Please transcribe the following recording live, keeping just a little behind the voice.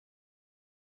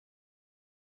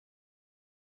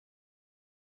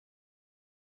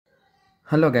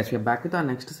Hello guys, we are back with our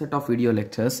next set of video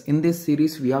lectures. In this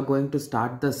series, we are going to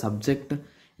start the subject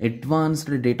Advanced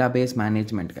Database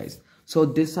Management, guys. So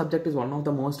this subject is one of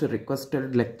the most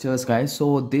requested lectures, guys.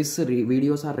 So these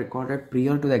videos are recorded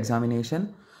prior to the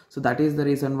examination. So that is the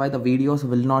reason why the videos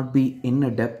will not be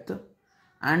in depth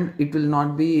and it will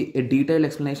not be a detailed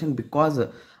explanation, because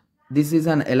this is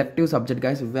an elective subject,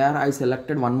 guys, where I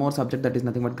selected one more subject, that is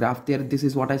nothing but graph theory. This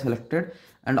is what I selected,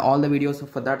 and all the videos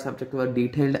for that subject were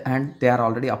detailed and they are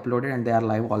already uploaded and they are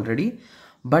live already.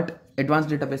 But Advanced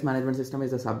Database Management System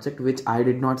is a subject which I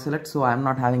did not select, so I am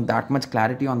not having that much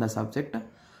clarity on the subject.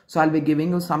 So I'll be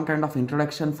giving you some kind of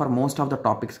introduction for most of the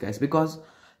topics, guys, because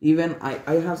even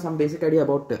I have some basic idea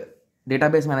about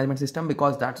database management system,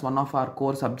 because that's one of our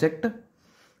core subject.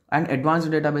 And advanced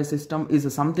database system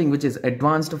is something which is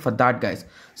advanced for that, guys.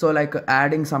 So like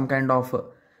adding some kind of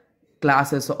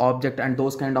classes, object, and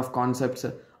those kind of concepts,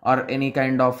 or any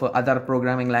kind of other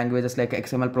programming languages like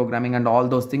XML programming and all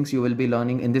those things you will be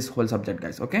learning in this whole subject,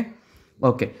 guys.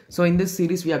 Okay, so in this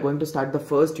series we are going to start the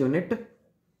first unit,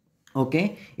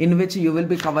 okay, in which you will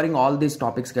be covering all these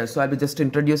topics, guys. So I'll be just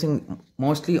introducing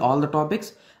mostly all the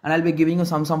topics, and I'll be giving you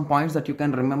some points that you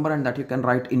can remember and that you can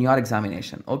write in your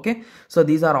examination. Okay, so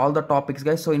these are all the topics,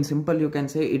 guys. So in simple, you can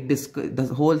say the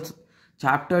whole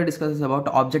chapter discusses about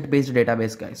object based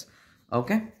database, guys.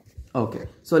 Okay,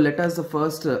 so let us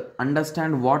first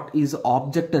understand what is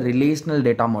object relational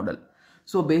data model.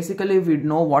 So basically we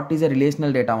know what is a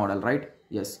relational data model, right?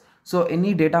 Yes. So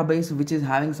any database which is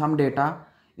having some data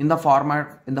in the form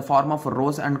of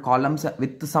rows and columns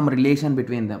with some relation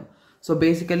between them. So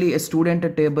basically a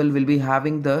student table will be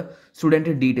having the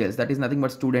student details, that is nothing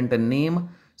but student name,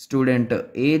 student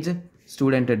age,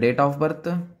 student date of birth,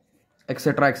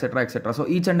 etc, etc, etc. So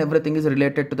each and everything is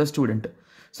related to the student.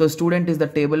 So student is the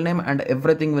table name and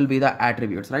everything will be the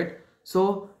attributes, right?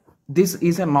 So this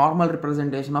is a normal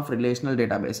representation of relational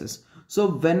databases.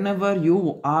 So whenever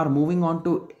you are moving on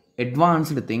to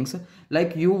advanced things,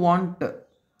 like you want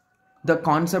the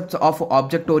concepts of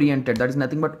object oriented, that is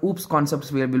nothing but OOPS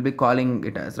concepts we will be calling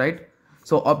it as, right?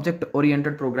 So object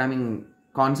oriented programming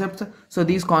concepts. So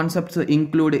these concepts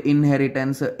include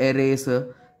inheritance, arrays,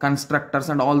 constructors,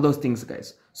 and all those things,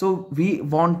 guys. So we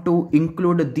want to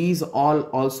include these all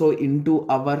also into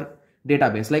our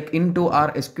database, like into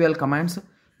our SQL commands.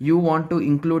 You want to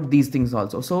include these things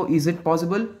also. So is it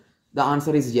possible? The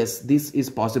answer is yes, this is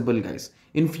possible, guys.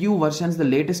 In few versions, the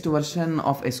latest version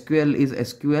of SQL is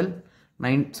SQL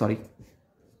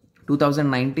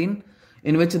 2019,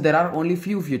 in which there are only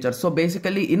few features. So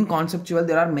basically in conceptual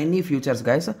there are many features,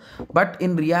 guys, but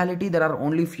in reality there are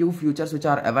only few features which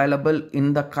are available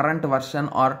in the current version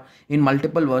or in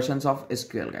multiple versions of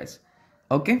SQL, guys.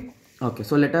 Okay,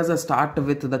 so let us start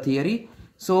with the theory.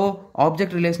 So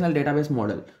object relational database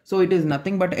model, so it is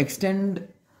nothing but extend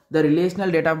the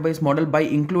relational database model by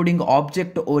including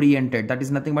object oriented, that is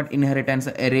nothing but inheritance,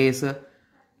 arrays,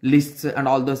 lists, and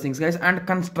all those things, guys, and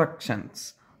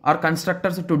constructions or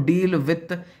constructors to deal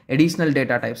with additional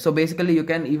data types. So basically you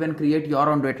can even create your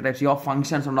own data types, your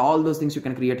functions, and all those things you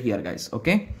can create here, guys.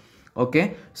 Okay,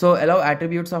 so allow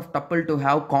attributes of tuple to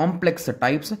have complex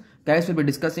types. Guys, we'll be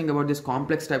discussing about these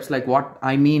complex types, like what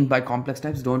I mean by complex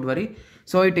types, don't worry.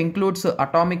 So it includes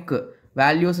atomic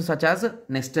values such as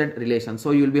nested relations. So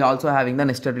you will be also having the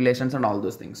nested relations and all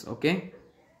those things. Okay,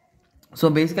 so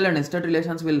basically nested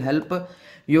relations will help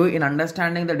you in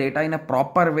understanding the data in a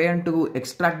proper way and to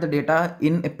extract the data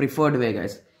in a preferred way,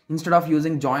 guys. Instead of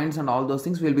using joins and all those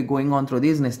things, we'll be going on through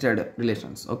these nested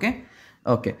relations. Okay,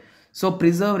 so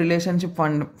preserve relationship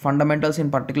fundamentals in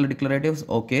particular declaratives.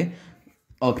 Okay,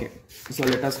 so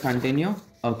let us continue.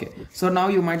 Okay, so now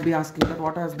you might be asking that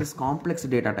what are these complex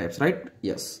data types, right?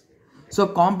 Yes, so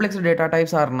complex data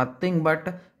types are nothing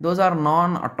but those are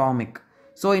non-atomic.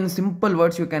 So in simple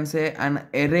words, you can say an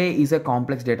array is a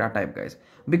complex data type, guys,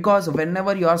 because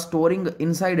whenever you are storing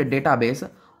inside a database,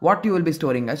 what you will be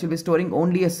storing, guys, you'll be storing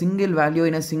only a single value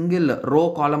in a single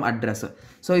row column address.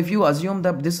 So if you assume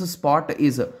that this spot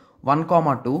is 1,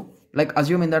 2, like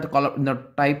assume in that column, in the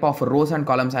type of rows and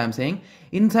columns I am saying,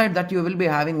 inside that you will be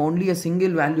having only a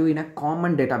single value in a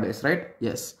common database, right?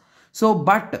 Yes. So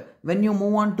but when you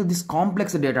move on to this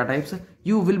complex data types,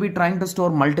 you will be trying to store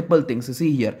multiple things.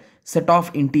 See here, set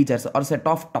of integers or set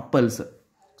of tuples,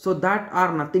 so that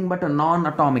are nothing but a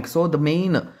non-atomic. So the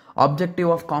main objective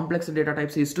of complex data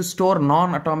types is to store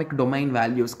non-atomic domain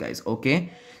values, guys.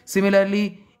 Okay,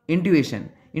 similarly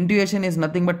intuition is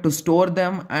nothing but to store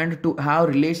them and to have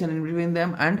relation in between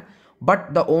them, and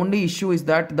but the only issue is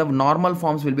that the normal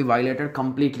forms will be violated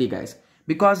completely, guys,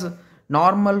 because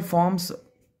normal forms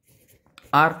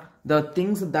are the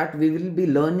things that we will be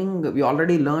learning, we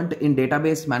already learned in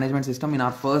database management system in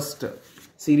our first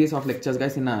series of lectures,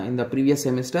 guys, in the previous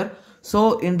semester.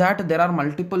 So in that there are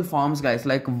multiple forms, guys,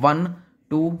 like 1,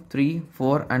 2, 3,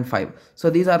 4 and 5. So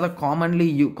these are the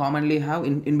you commonly have.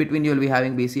 In between you will be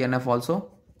having BCNF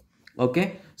also.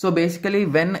 Okay, so basically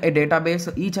when a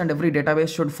database, each and every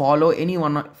database should fall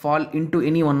into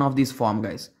any one of these form,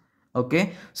 guys.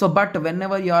 Okay, so but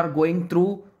whenever you are going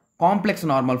through complex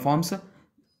normal forms,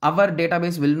 our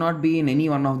database will not be in any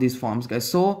one of these forms, guys.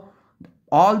 So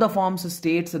all the forms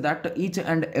states that each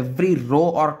and every row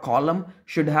or column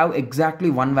should have exactly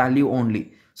one value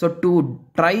only. So to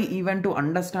try even to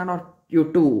understand, or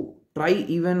to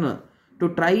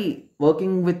try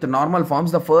working with normal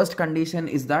forms, the first condition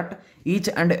is that each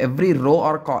and every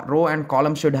row and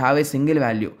column should have a single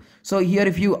value. So here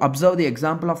if you observe the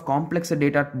example of complex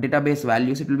database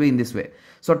values, it will be in this way.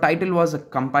 So title was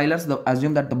compilers,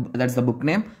 assume that that's the book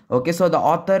name. Okay, so the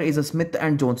author is Smith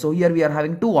and Jones. So here we are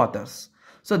having two authors.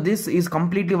 So this is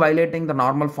completely violating the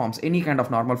normal forms, any kind of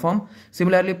normal form.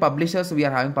 Similarly, publishers, we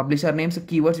are having publisher names.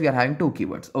 Keywords, we are having two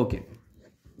keywords.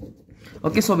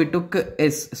 Okay, so we took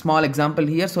a small example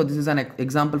here. So this is an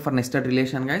example for nested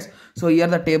relation, guys. So here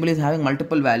the table is having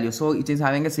multiple values. So it is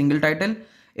having a single title,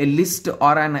 a list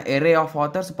or an array of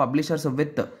authors, publishers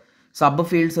with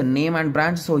subfields, name and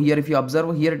branch. So here if you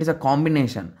observe, here it is a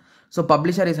combination. So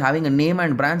publisher is having a name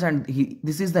and branch, and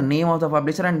this is the name of the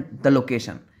publisher and the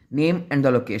location, name and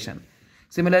the location.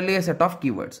 Similarly, a set of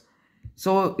keywords.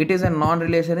 So it is a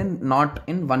non-relation not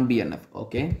in 1BNF.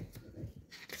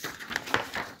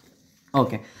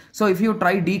 Okay, so if you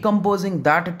try decomposing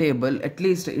that table at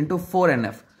least into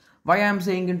 4NF, why I am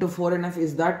saying into 4NF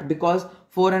is that because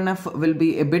 4NF will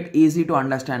be a bit easy to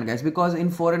understand, guys, because in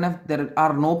 4NF there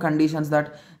are no conditions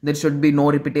that there should be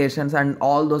no repetitions and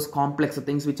all those complex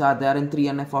things which are there in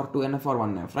 3NF or 2NF or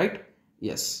 1NF, right?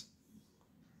 Yes.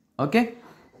 Okay,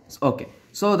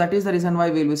 so that is the reason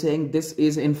why we will be saying this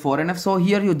is in 4NF. So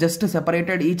here you just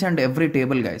separated each and every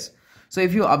table, guys. So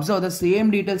if you observe, the same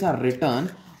details are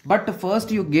written, but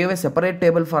first you gave a separate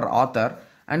table for author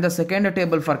and the second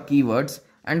table for keywords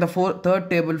and the third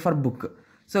table for book.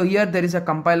 So here there is a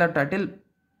compiler title,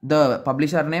 the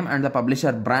publisher name and the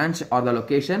publisher branch or the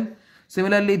location.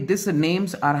 Similarly, these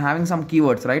names are having some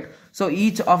keywords, right? So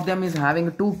each of them is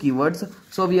having two keywords.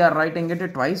 So we are writing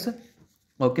it twice.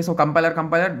 Okay, so compiler,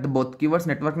 the both keywords,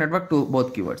 network, two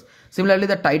both keywords. Similarly,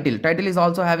 the title is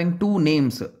also having two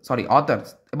names,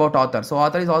 authors, about author. So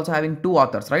author is also having two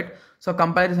authors, right? So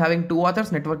compiler is having two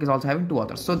authors, network is also having two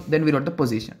authors. So then we wrote the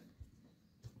position.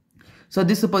 So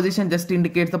this position just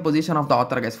indicates the position of the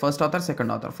author, guys. First author,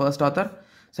 second author, first author,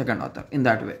 second author, in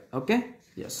that way. Okay,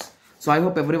 yes. So I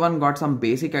hope everyone got some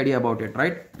basic idea about it,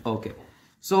 right? Okay.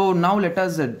 So now let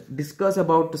us discuss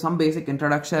about some basic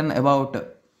introduction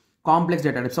about complex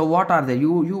data types. So what are they?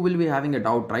 You will be having a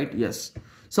doubt, right? Yes.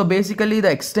 So basically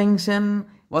the extension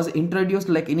was introduced,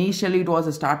 like initially it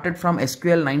was started from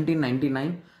SQL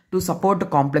 1999 to support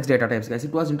complex data types, guys.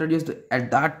 It was introduced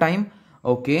at that time.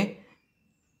 Okay.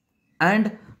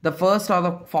 And the first or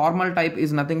the formal type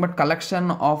is nothing but collection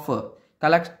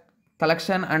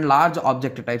and large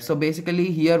object types. So basically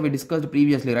here we discussed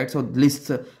previously, right? So lists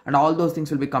and all those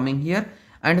things will be coming here.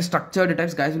 And structured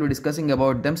types, guys, will be discussing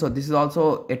about them. So this is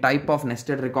also a type of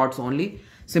nested records only.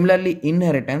 Similarly,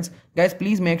 inheritance, guys,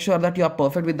 please make sure that you are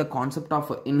perfect with the concept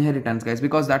of inheritance, guys,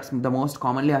 because that's the most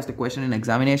commonly asked question in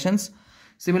examinations.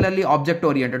 Similarly, object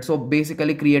oriented, so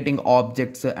basically creating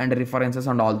objects and references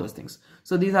and all those things.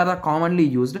 So these are the commonly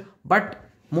used, but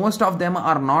most of them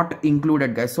are not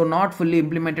included, guys. So not fully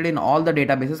implemented in all the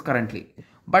databases currently,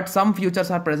 but some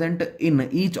features are present in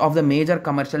each of the major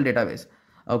commercial database.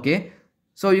 Okay,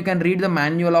 so you can read the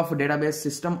manual of database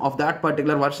system of that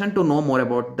particular version to know more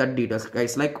about that details,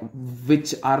 guys, like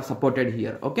which are supported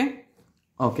here. Okay,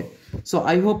 so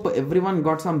I hope everyone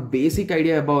got some basic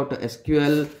idea about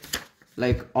SQL,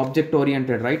 like object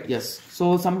oriented, right? Yes.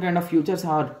 So some kind of features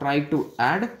are tried to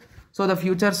add. So the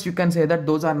features, you can say that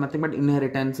those are nothing but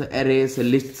inheritance, arrays,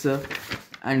 lists,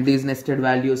 and these nested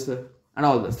values and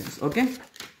all those things. Okay,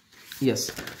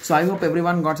 yes. So I hope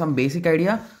everyone got some basic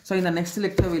idea. So in the next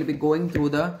lecture we'll be going through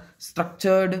the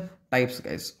structured types,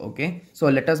 guys. Okay, so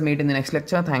let us meet in the next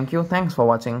lecture. Thank you. Thanks for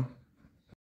watching.